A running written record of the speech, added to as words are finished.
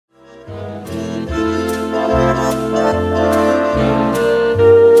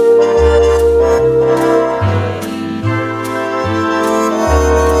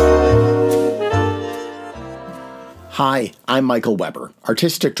I'm Michael Weber,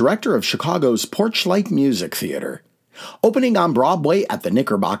 Artistic Director of Chicago's Porchlight Music Theater. Opening on Broadway at the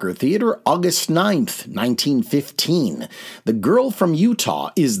Knickerbocker Theater August 9th, 1915, The Girl from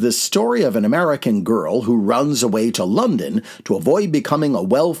Utah is the story of an American girl who runs away to London to avoid becoming a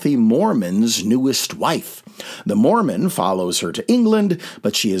wealthy Mormon's newest wife. The Mormon follows her to England,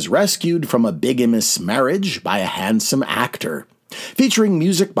 but she is rescued from a bigamous marriage by a handsome actor. Featuring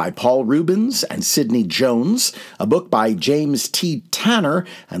music by Paul Rubens and Sidney Jones, a book by James T. Tanner,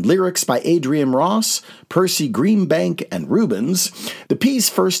 and lyrics by Adrian Ross, Percy Greenbank, and Rubens, the piece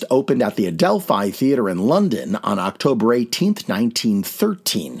first opened at the Adelphi Theatre in London on October 18,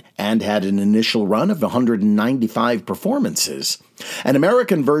 1913, and had an initial run of 195 performances. An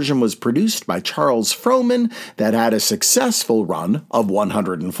American version was produced by Charles Frohman that had a successful run of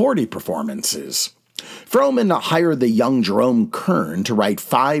 140 performances. Frohman hired the young Jerome Kern to write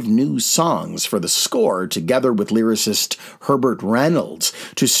 5 new songs for the score together with lyricist Herbert Reynolds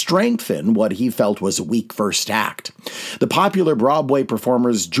to strengthen what he felt was a weak first act. The popular Broadway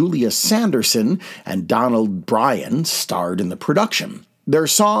performers Julia Sanderson and Donald Bryan starred in the production. Their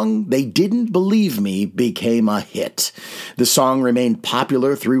song, They Didn't Believe Me, became a hit. The song remained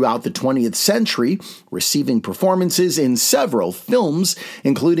popular throughout the 20th century, receiving performances in several films,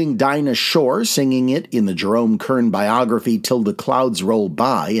 including Dinah Shore singing it in the Jerome Kern biography Till the Clouds Roll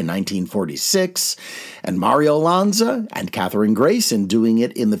By in 1946, and Mario Lanza and Kathryn Grayson doing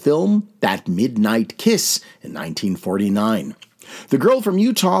it in the film That Midnight Kiss in 1949. The Girl from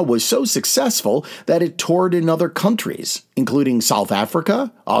Utah was so successful that it toured in other countries, including South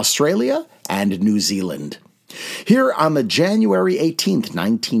Africa, Australia, and New Zealand. Here on the January 18th,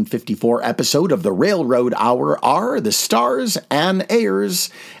 1954 episode of the Railroad Hour are the stars Ann Ayers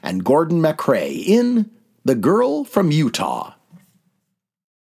and Gordon MacRae in The Girl from Utah.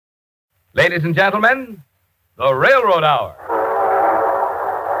 Ladies and gentlemen, the Railroad Hour.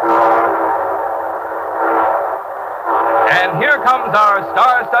 And here comes our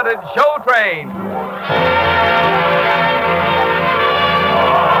star-studded show train.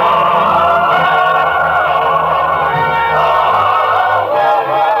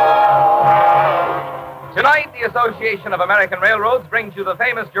 Tonight, the Association of American Railroads brings you the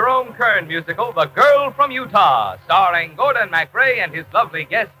famous Jerome Kern musical, The Girl from Utah, starring Gordon MacRae and his lovely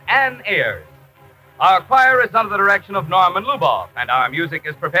guest, Ann Ayers. Our choir is under the direction of Norman Luboff, and our music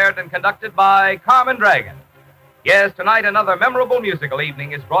is prepared and conducted by Carmen Dragon. Yes, tonight another memorable musical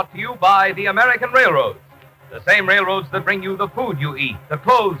evening is brought to you by the American Railroads, the same railroads that bring you the food you eat, the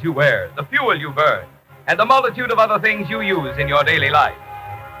clothes you wear, the fuel you burn, and a multitude of other things you use in your daily life.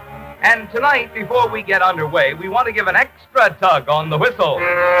 And tonight, before we get underway, we want to give an extra tug on the whistle.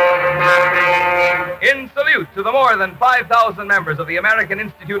 In salute to the more than 5,000 members of the American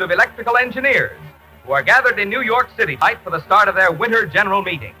Institute of Electrical Engineers, who are gathered in New York City tonight for the start of their winter general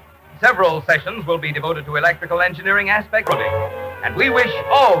meeting. Several sessions will be devoted to electrical engineering aspects, and we wish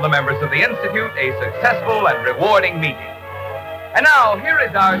all the members of the Institute a successful and rewarding meeting. And now, here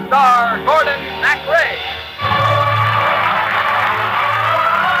is our star, Gordon MacRae.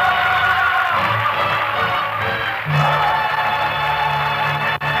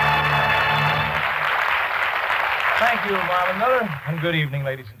 Thank you, Marvin Miller, and good evening,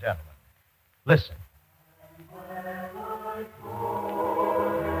 ladies and gentlemen. Listen.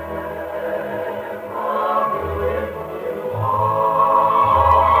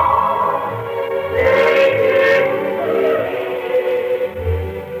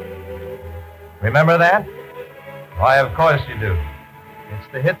 Remember that? Why, of course you do. It's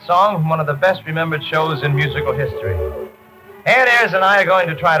the hit song from one of the best remembered shows in musical history. Ann Ayers and I are going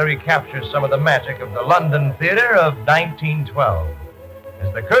to try to recapture some of the magic of the London Theatre of 1912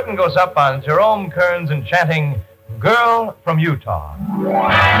 as the curtain goes up on Jerome Kern's enchanting Girl from Utah.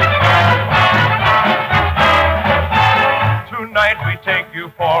 Tonight we take you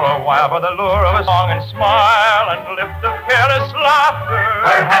for a while by the lure of a song and smile and lift a careless laughter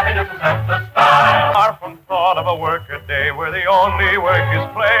where happiness is at the style. Far from thought of a work-a-day where the only work is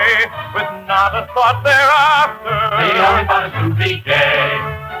play with not a thought thereafter. The only thought is to be gay.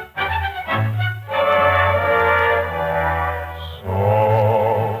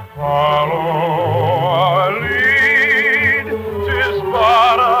 So follow our lead, 'tis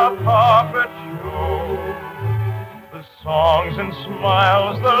but a puppet show. The songs and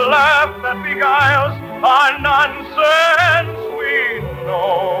smiles, the laugh that beguiles are nonsense we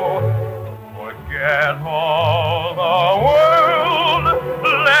know. Forget all the world,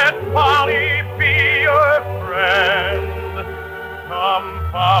 let Polly be your friend. Come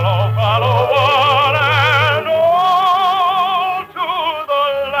follow one and all to the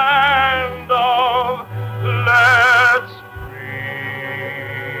land of let's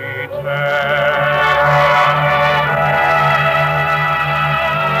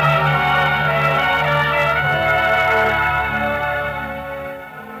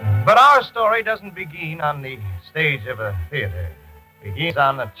story doesn't begin on the stage of a theater. It begins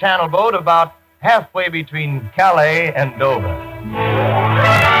on a channel boat about halfway between Calais and Dover.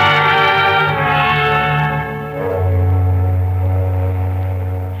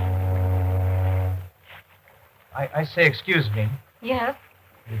 I say, excuse me. Yes?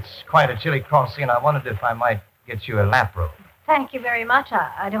 It's quite a chilly crossing, and I wondered if I might get you a lap robe. Thank you very much.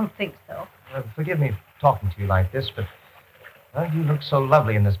 I don't think so. Forgive me talking to you like this, but well, you look so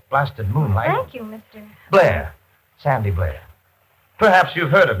lovely in this blasted moonlight. Thank you, Mr. Blair. Sandy Blair. Perhaps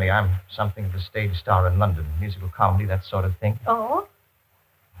you've heard of me. I'm something of a stage star in London, musical comedy, that sort of thing. Oh?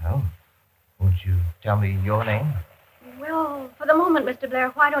 Well, won't you tell me your name? Well, for the moment, Mr. Blair,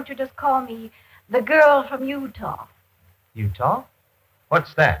 why don't you just call me the girl from Utah? Utah?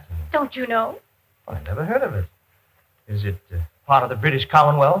 What's that? Don't you know? Well, I never heard of it. Is it part of the British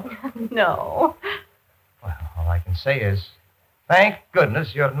Commonwealth? No. Well, all I can say is, thank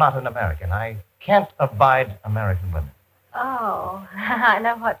goodness you're not an American. I can't abide American women. Oh, I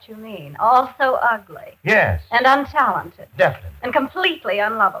know what you mean. All so ugly. Yes. And untalented. Definitely. And completely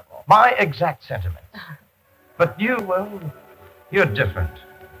unlovable. My exact sentiments. But you, well, you're different.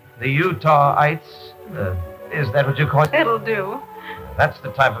 The Utahites, is that what you call it? It'll do. That's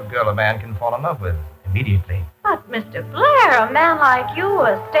the type of girl a man can fall in love with immediately. But, Mr. Blair, a man like you,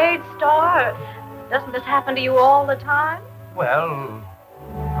 a stage star, doesn't this happen to you all the time? Well,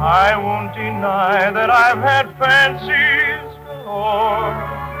 I won't deny that I've had fancies galore.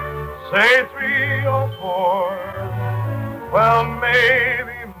 Say 3 or 4, well,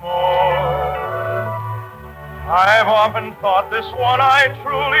 maybe more. I've often thought this one I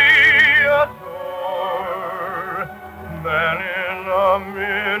truly adore. Then in a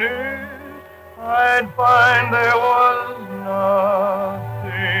minute, I'd find there was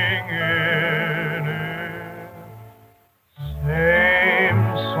nothing in it. Same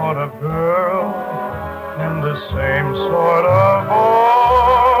sort of girl and the same sort of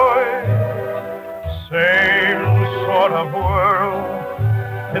boy. Same sort of world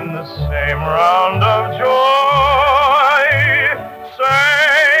in the same round of joy.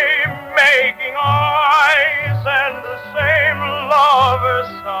 Same making eyes and the same lover's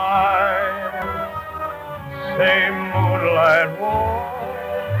sigh. Same moonlight walk.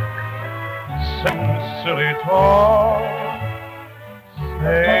 Same silly talk.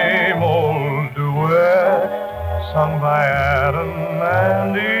 Same old duet sung by Adam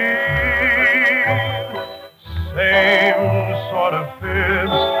and Eve. Same sort of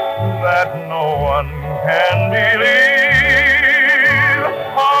fibs that no one can believe.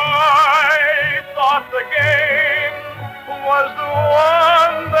 I thought the game was the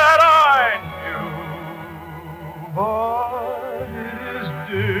one that I knew, but it is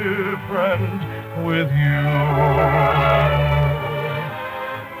different with you.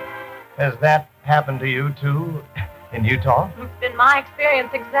 Has that happened to you, too, in Utah? It's been my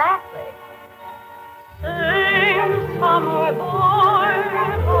experience exactly. Same summer boy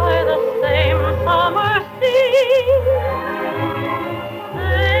by the same summer sea.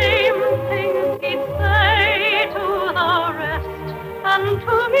 Same things he'd say to the rest and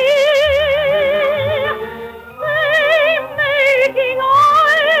to me. Same making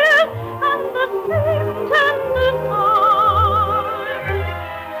eyes and the same tender sighs.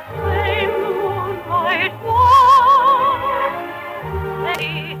 Same moonlight walk.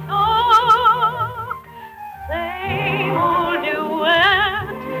 Steady talk. Same old duet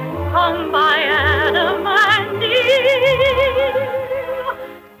sung by Adam and Eve.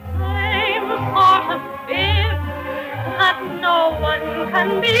 Same sort of fib that no one can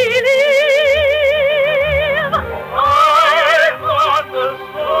believe. I thought the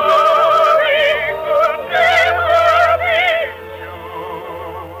story could never be true.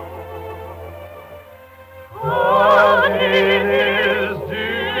 But it is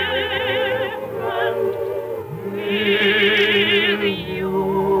different with you.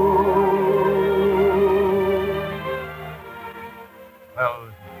 Well,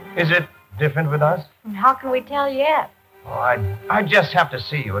 is it different with us? How can we tell yet? Oh, I just have to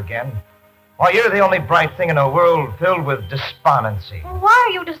see you again. Why, you're the only bright thing in a world filled with despondency. Well, why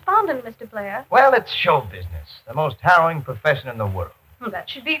are you despondent, Mr. Blair? Well, it's show business, the most harrowing profession in the world. Well, that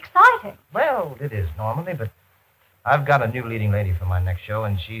should be exciting. Well, it is normally, but I've got a new leading lady for my next show,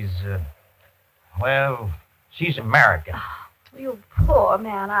 and she's American. Oh, you poor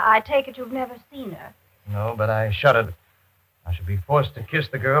man. I take it you've never seen her. No, but I shuddered. I should be forced to kiss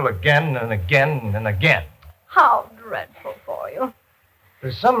the girl again and again and again. How dreadful for you.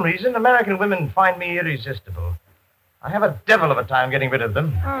 For some reason, American women find me irresistible. I have a devil of a time getting rid of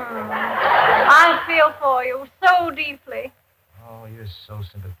them. I feel for you so deeply. Oh, you're so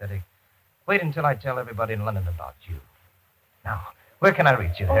sympathetic. Wait until I tell everybody in London about you. Now, where can I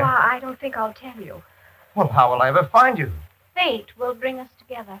reach you Oh, there? I don't think I'll tell you. Well, how will I ever find you? Fate will bring us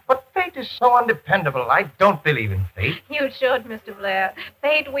together. But fate is so undependable. I don't believe in fate. You should, Mr. Blair.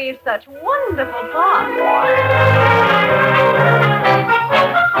 Fate weaves such wonderful plots.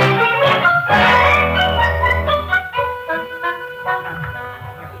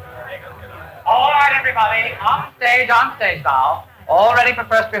 All right, everybody. On stage now. All ready for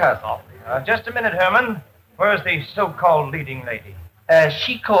first rehearsal. Just a minute, Herman. Where's the so-called leading lady?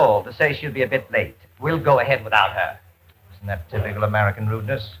 She called to say she'll be a bit late. We'll go ahead without her. Isn't that typical American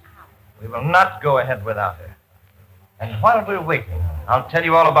rudeness? We will not go ahead without her. And while we're waiting, I'll tell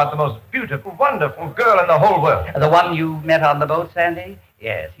you all about the most beautiful, wonderful girl in the whole world. The one you met on the boat, Sandy?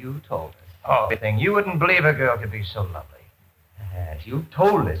 Yes, you told us. Oh, everything. You wouldn't believe a girl could be so lovely. Yes, you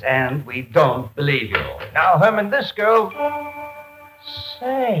told us, and we don't believe you. Now, Herman, this girl...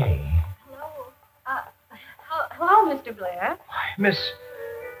 Say... Hello, Mr. Blair. Miss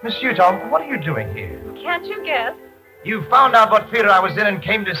Utah, what are you doing here? Can't you guess? You found out what theater I was in and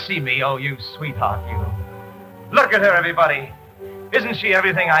came to see me. Oh, you sweetheart, you. Look at her, everybody. Isn't she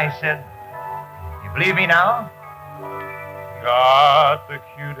everything I said? You believe me now? Got the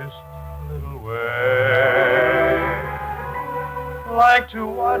cutest little way. Like to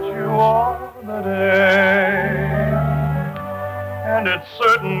watch you all the day. And it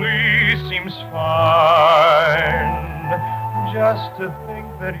certainly seems fine just to think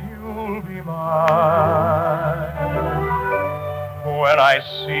that you'll be mine. When I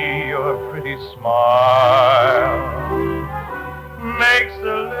see your pretty smile, makes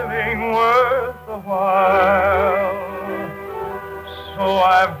the living worth the while. So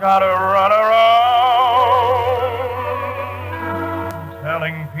I've got to run around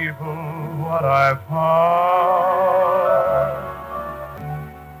telling people what I've found.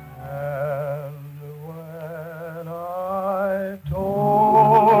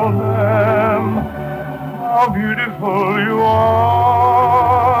 How beautiful you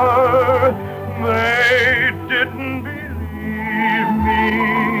are. They didn't believe me.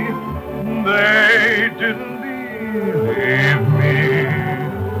 They didn't believe me.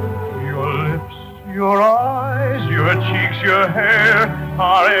 Your lips, your eyes, your cheeks, your hair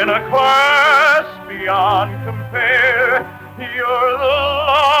are in a class beyond compare. You're the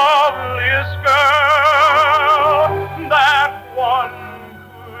loveliest girl that one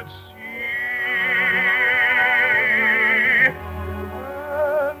could see.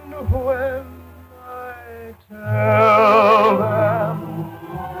 And when I tell them,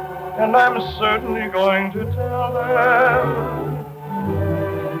 and I'm certainly going to tell them,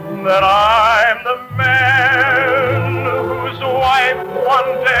 that I'm the man whose wife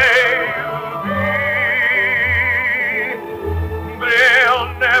one day you'll be, they'll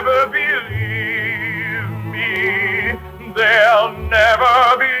never believe me. They'll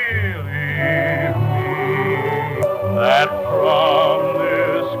never believe me that from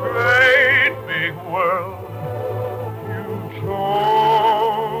this great big world you've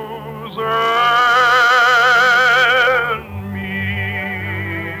chosen me.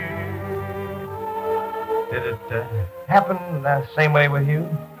 Did it happen the same way with you?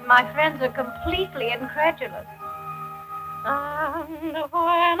 My friends are completely incredulous. And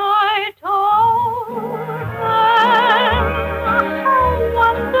when I told them how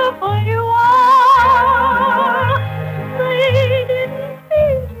wonderful you are, they didn't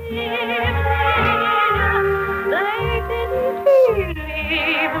believe me. They didn't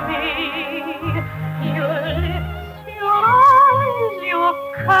believe me. Your lips, your eyes, your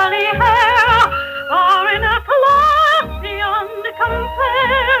curly hair are in a class beyond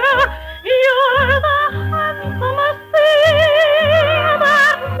compare. You're the handsomest thing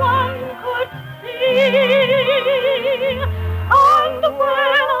that one could see. And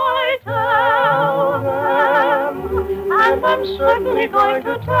when I tell them, and I'm certainly going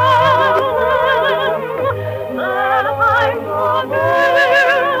to tell them, that I'm the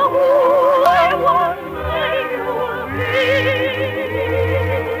girl who I one day will be,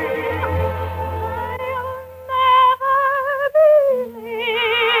 they'll never believe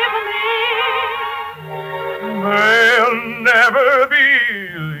me. They'll never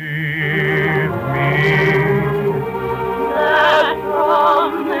believe me That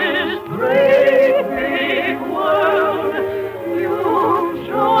from this great big world you've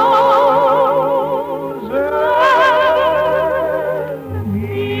chosen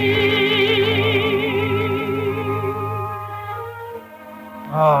me.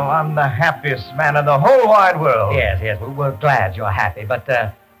 Oh, I'm the happiest man in the whole wide world. Yes, we're glad you're happy, but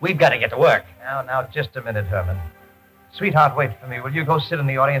we've got to get to work. Now, just a minute, Herman. Sweetheart, wait for me. Will you go sit in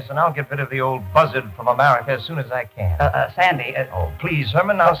the audience, and I'll get rid of the old buzzard from America as soon as I can. Sandy. Oh, please,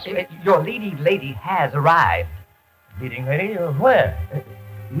 Herman, now... Your leading lady has arrived. Leading lady? Where?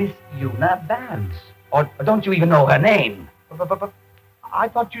 Miss Una Vance. Or don't you even know her name? But I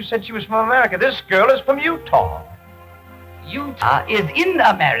thought you said she was from America. This girl is from Utah. Utah is in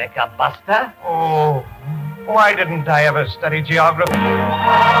America, Buster. Oh, why didn't I ever study geography?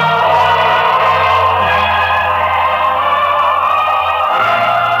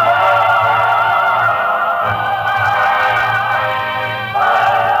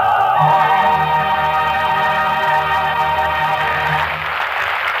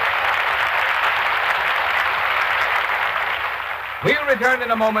 We'll return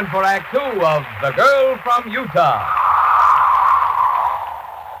in a moment for Act 2 of The Girl from Utah.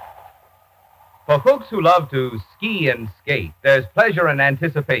 For folks who love to ski and skate, there's pleasure and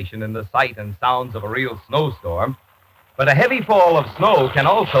anticipation in the sight and sounds of a real snowstorm. But a heavy fall of snow can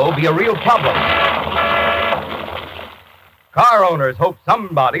also be a real problem. Car owners hope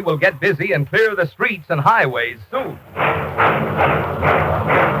somebody will get busy and clear the streets and highways soon.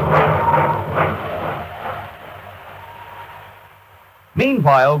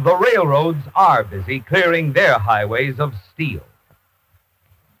 Meanwhile, the railroads are busy clearing their highways of steel.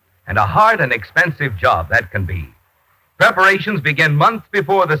 And a hard and expensive job that can be. Preparations begin months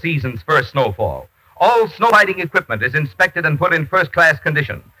before the season's first snowfall. All snow fighting equipment is inspected and put in first-class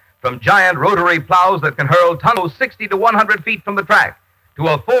condition, from giant rotary plows that can hurl tons 60 to 100 feet from the track, to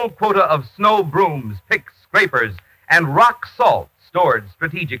a full quota of snow brooms, picks, scrapers, and rock salt stored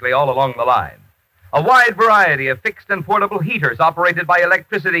strategically all along the line. A wide variety of fixed and portable heaters operated by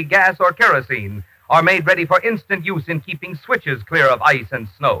electricity, gas, or kerosene are made ready for instant use in keeping switches clear of ice and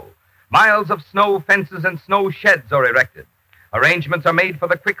snow. Miles of snow fences and snow sheds are erected. Arrangements are made for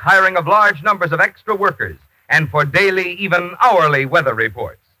the quick hiring of large numbers of extra workers and for daily, even hourly weather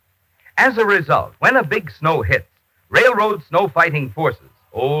reports. As a result, when a big snow hits, railroad snow fighting forces,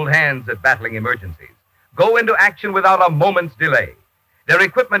 old hands at battling emergencies, go into action without a moment's delay. Their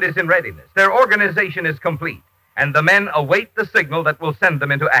equipment is in readiness, their organization is complete, and the men await the signal that will send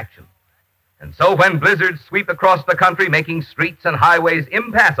them into action. And so when blizzards sweep across the country, making streets and highways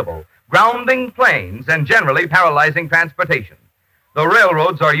impassable, grounding planes, and generally paralyzing transportation, the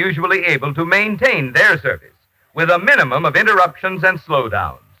railroads are usually able to maintain their service with a minimum of interruptions and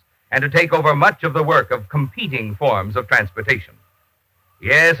slowdowns, and to take over much of the work of competing forms of transportation.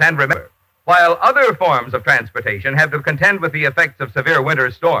 Yes, and remember, while other forms of transportation have to contend with the effects of severe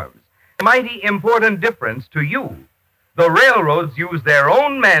winter storms, a mighty important difference to you. The railroads use their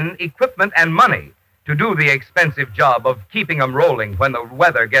own men, equipment, and money to do the expensive job of keeping them rolling when the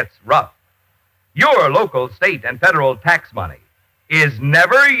weather gets rough. Your local, state, and federal tax money is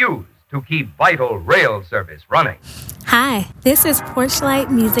never used to keep vital rail service running. Hi, this is Porchlight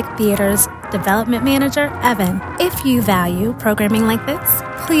Music Theater's Development Manager, Evan. If you value programming like this,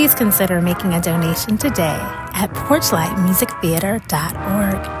 please consider making a donation today at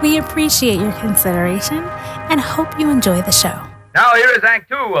porchlightmusictheater.org. We appreciate your consideration and hope you enjoy the show. Now here is Act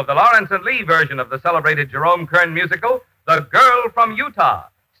 2 of the Lawrence and Lee version of the celebrated Jerome Kern musical, The Girl from Utah,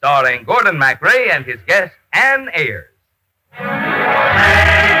 starring Gordon MacRae and his guest, Ann Ayers.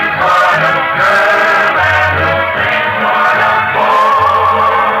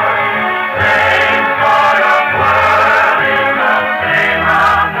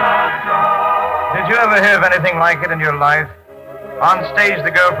 Did you ever hear of anything like it in your life? On stage,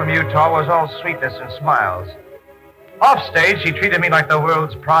 the girl from Utah was all sweetness and smiles. Off stage, she treated me like the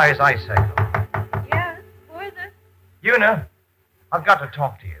world's prize icicle. Yes, who is it? Una, I've got to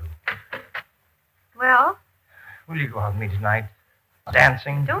talk to you. Well, Will you go out with me tonight?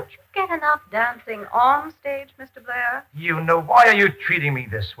 Dancing? don't you get enough dancing on stage, Mr. Blair? Why are you treating me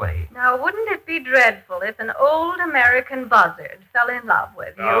this way? Now, wouldn't it be dreadful if an old American buzzard fell in love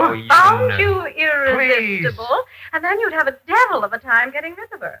with you, Oh, Una. found you irresistible, and then you'd have a devil of a time getting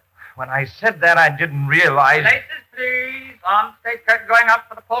rid of her? When I said that, I didn't realize... Places, please. On stage curtain going up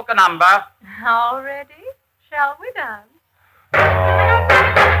for the polka number. Already? Shall we dance?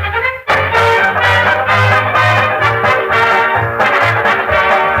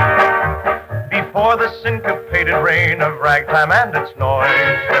 Before the syncopated reign of ragtime and its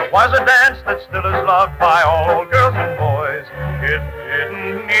noise, there was a dance that still is loved by all girls and boys. It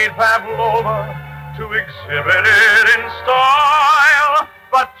didn't need Pavlova to exhibit it in style,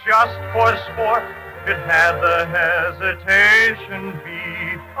 but just for sport, it had the hesitation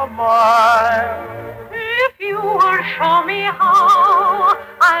beat a mile. If you will show me how,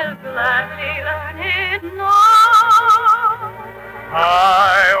 I'll gladly learn it now.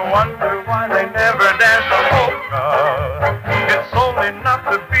 I wonder why they never dance the polka. It's old enough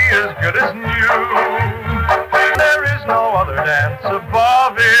to be as good as new. There is no other dance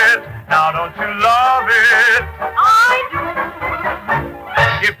above it. Now don't you love it? I do.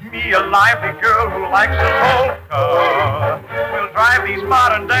 Give me a lively girl who likes the polka. We'll drive these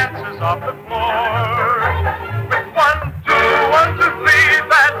modern dances off the floor. With 1, 2, 1, 2,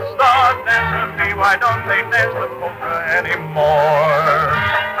 3, that's the dance of me. Why don't they dance the polka anymore?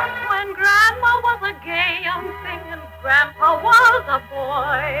 When Grandma was a gay young thing and Grandpa was a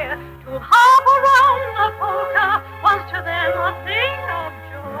boy, to hop around the polka was to them a thing of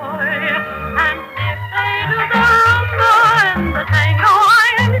joy. And if they do the rumba and the tango, I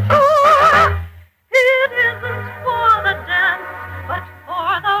am sure it isn't for the dance, but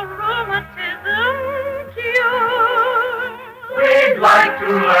for the rheumatism cure. We'd like to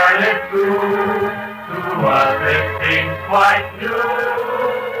learn it too. To us it seems quite new.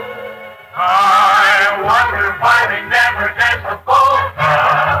 I wonder why they never dance the polka.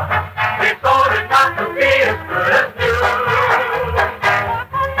 It's old enough to be as good as new.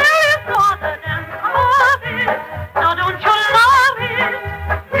 There is no other dance of it. Now don't you love it?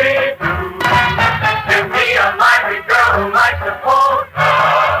 We do. Give me a lively girl who likes the polka.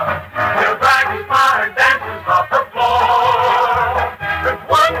 We'll drive these modern dances off the floor. With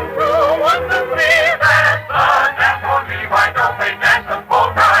 1, 2, 1, 2, 3, that's the dance for me. Why don't they dance the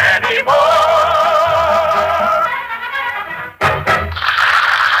polka anymore?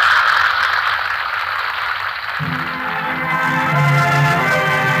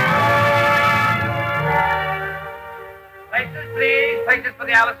 Places, please. Places for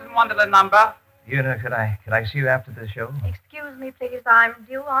the Alice in Wonderland number. Una, could I see you after the show? Excuse me, please. I'm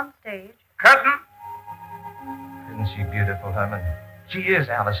due on stage. Curtain. Isn't she beautiful, Herman? She is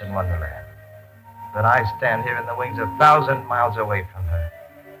Alice in Wonderland. But I stand here in the wings 1,000 miles away from her.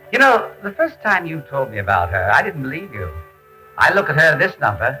 You know, the first time you told me about her, I didn't believe you. I look at her in this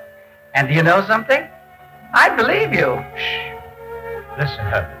number, and do you know something? I believe you. Shh. Listen,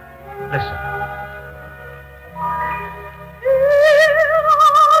 Herman. Listen.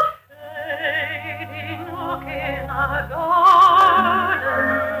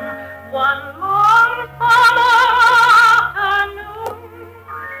 One long summer afternoon,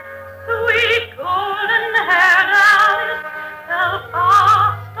 sweet golden-haired Alice fell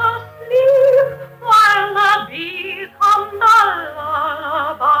fast asleep while the bees hummed a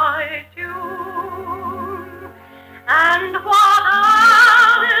lullaby tune. And what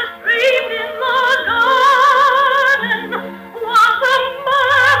Alice dreamed in the garden was a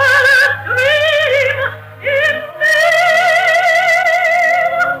marvelous dream indeed.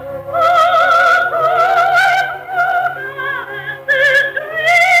 Oh,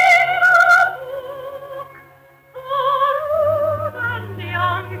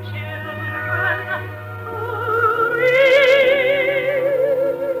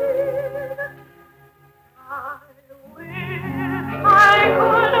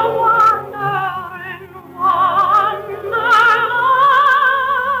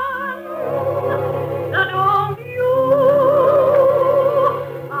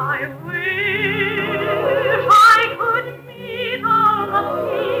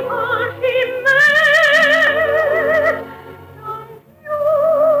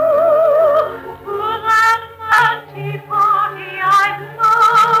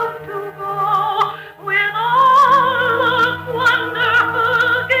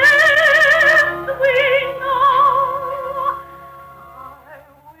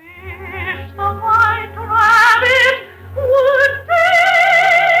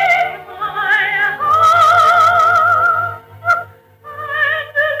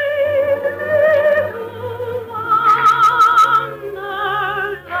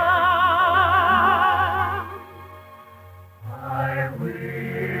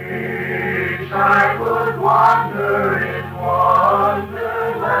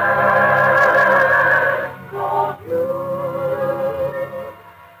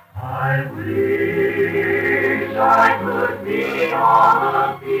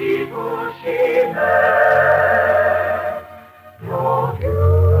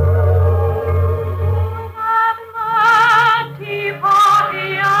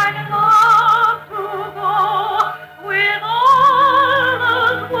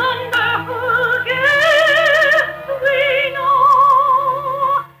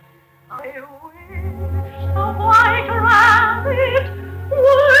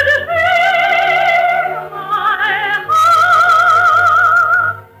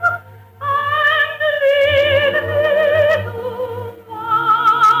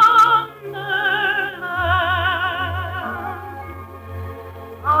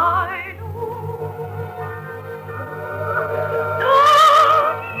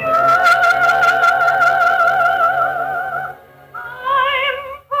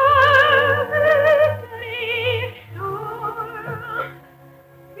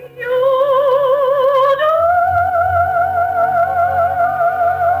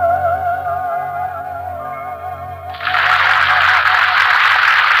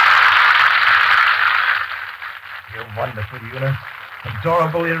 wonderful, Una.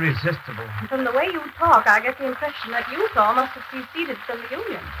 Adorable, irresistible. And from the way you talk, I get the impression that Utah must have seceded from the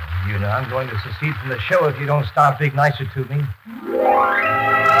Union. Una, I'm going to secede from the show if you don't start being nicer to me.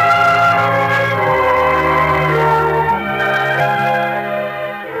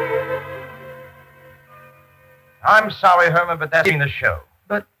 I'm sorry, Herman, but that's in the show.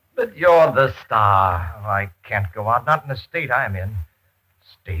 But you're the star. Oh, I can't go out. Not in the state I'm in.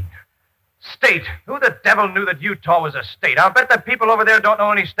 State? State? Who the devil knew that Utah was a state? I'll bet that people over there don't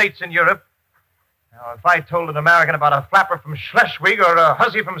know any states in Europe. Now, if I told an American about a flapper from Schleswig or a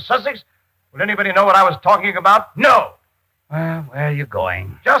hussy from Sussex, would anybody know what I was talking about? No! Well, where are you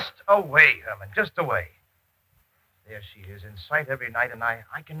going? Just away, Herman, just away. There she is, in sight every night, and I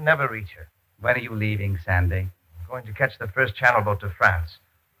can never reach her. When are you leaving, Sandy? I'm going to catch the first Channel boat to France.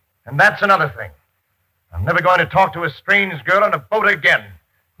 And that's another thing. I'm never going to talk to a strange girl on a boat again.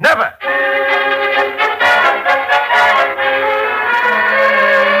 Never!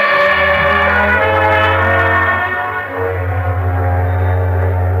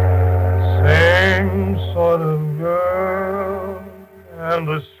 Same sort of girl and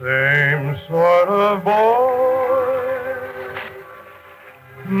the same sort of boy.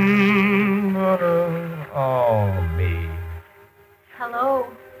 Oh, me. Hello.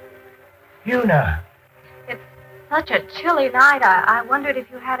 Una. It's such a chilly night. I wondered if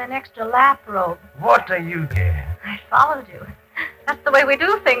you had an extra lap robe. What are you doing? I followed you. That's the way we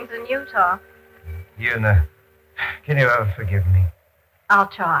do things in Utah. Una, can you ever forgive me? I'll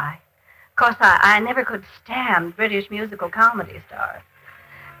try. Of course, I never could stand British musical comedy stars.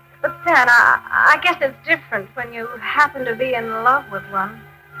 But then, I guess it's different when you happen to be in love with one.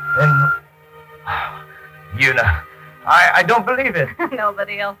 Una, I don't believe it.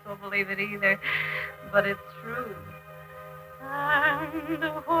 Nobody else will believe it either. But it's true. And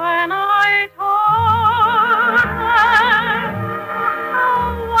when I told them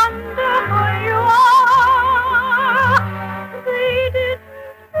how wonderful you are, they didn't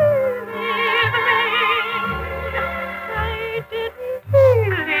believe me. They didn't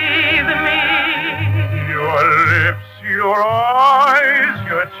believe me. Your lips, your eyes,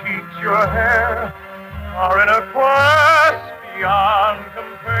 your cheeks, your hair are in a class beyond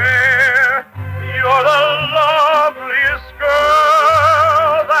compare. You're the loveliest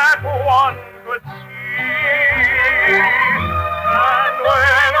girl that one could see. And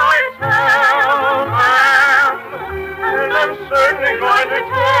when I tell them, and I'm certainly going to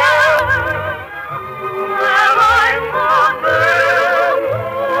tell them, that I'm the man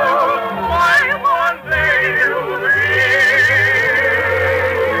why one day you'll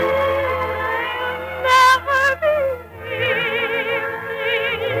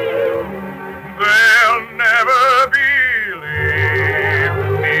They'll never believe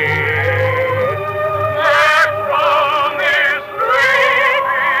me. That from this great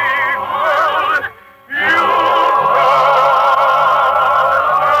big world,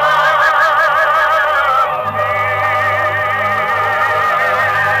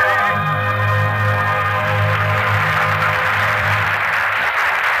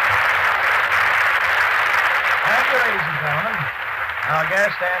 Thank you, ladies and gentlemen. Our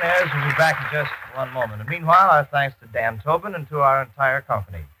guest, Ann Ayres, will be back in just one moment. And meanwhile, our thanks to Dan Tobin and to our entire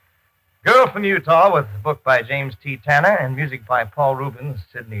company. Girl from Utah, with a book by James T. Tanner and music by Paul Rubens,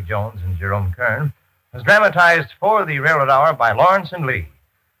 Sidney Jones, and Jerome Kern, was dramatized for the Railroad Hour by Lawrence and Lee.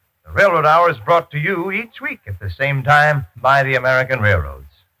 The Railroad Hour is brought to you each week at the same time by the American Railroads.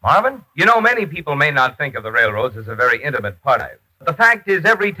 Marvin? You know, many people may not think of the railroads as a very intimate part of it. But the fact is,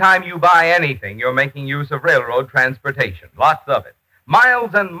 every time you buy anything, you're making use of railroad transportation. Lots of it.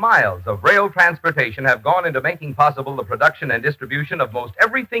 Miles and miles of rail transportation have gone into making possible the production and distribution of most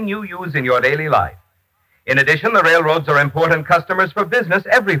everything you use in your daily life. In addition, the railroads are important customers for business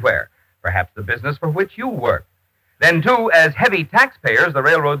everywhere, perhaps the business for which you work. Then, too, as heavy taxpayers, the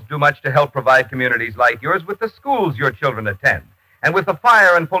railroads do much to help provide communities like yours with the schools your children attend and with the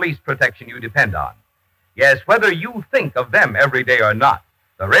fire and police protection you depend on. Yes, whether you think of them every day or not,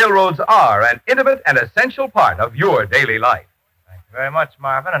 the railroads are an intimate and essential part of your daily life. Thank you very much,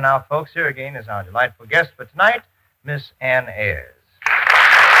 Marvin. And now, folks, here again is our delightful guest for tonight, Miss Ann Ayres.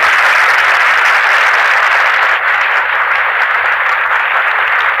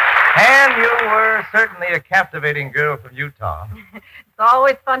 And you were certainly a captivating girl from Utah. It's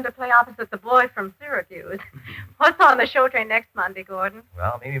always fun to play opposite the boy from Syracuse. What's on the show train next Monday, Gordon?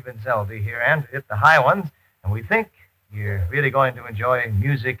 Well, Mimi Benzel will be here and hit the high ones, and we think you're really going to enjoy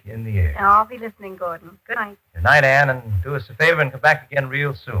music in the air. I'll be listening, Gordon. Good night. Good night, Ann, and do us a favor and come back again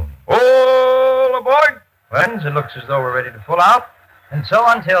real soon. All aboard! Friends, it looks as though we're ready to pull out. And so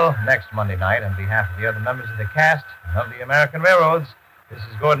until next Monday night, on behalf of the other members of the cast of the American Railroads, this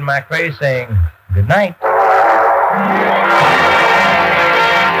is Gordon MacRae saying good night.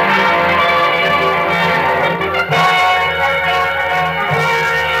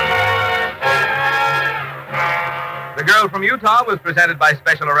 The Girl from Utah was presented by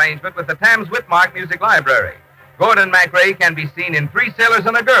special arrangement with the Tams Whitmark Music Library. Gordon MacRae can be seen in Three Sailors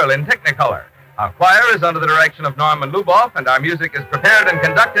and a Girl in Technicolor. Our choir is under the direction of Norman Luboff, and our music is prepared and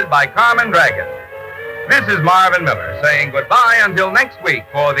conducted by Carmen Dragon. This is Marvin Miller saying goodbye until next week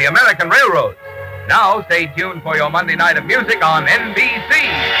for the American Railroads. Now stay tuned for your Monday night of music on NBC.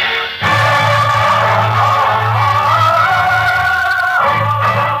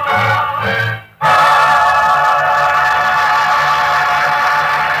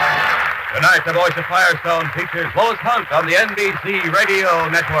 Tonight, The Voice of Firestone features Lois Hunt on the NBC Radio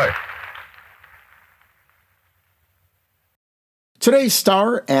Network. Today's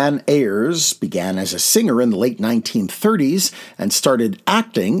star, Ann Ayers, began as a singer in the late 1930s and started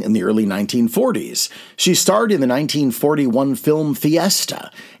acting in the early 1940s. She starred in the 1941 film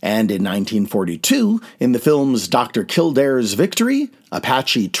Fiesta and in 1942 in the films Dr. Kildare's Victory,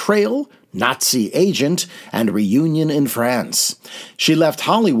 Apache Trail, Nazi Agent, and Reunion in France. She left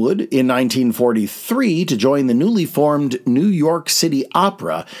Hollywood in 1943 to join the newly formed New York City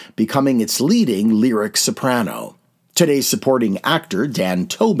Opera, becoming its leading lyric soprano. Today's supporting actor, Dan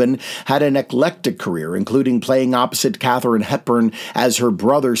Tobin, had an eclectic career, including playing opposite Katharine Hepburn as her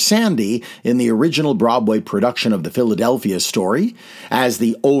brother Sandy in the original Broadway production of the Philadelphia Story, as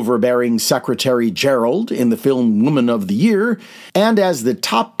the overbearing Secretary Gerald in the film Woman of the Year, and as the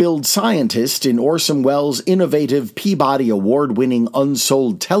top-billed scientist in Orson Welles' innovative Peabody Award-winning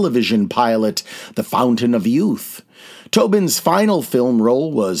unsold television pilot, The Fountain of Youth. Tobin's final film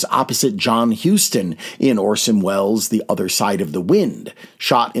role was opposite John Huston in Orson Welles' The Other Side of the Wind,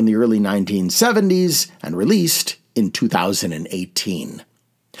 shot in the early 1970s and released in 2018.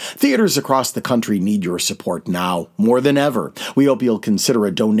 Theaters across the country need your support now, more than ever. We hope you'll consider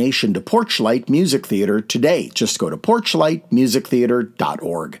a donation to Porchlight Music Theater today. Just go to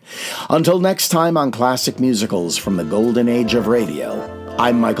porchlightmusictheater.org. Until next time on Classic Musicals from the Golden Age of Radio,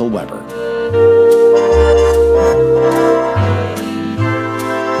 I'm Michael Weber.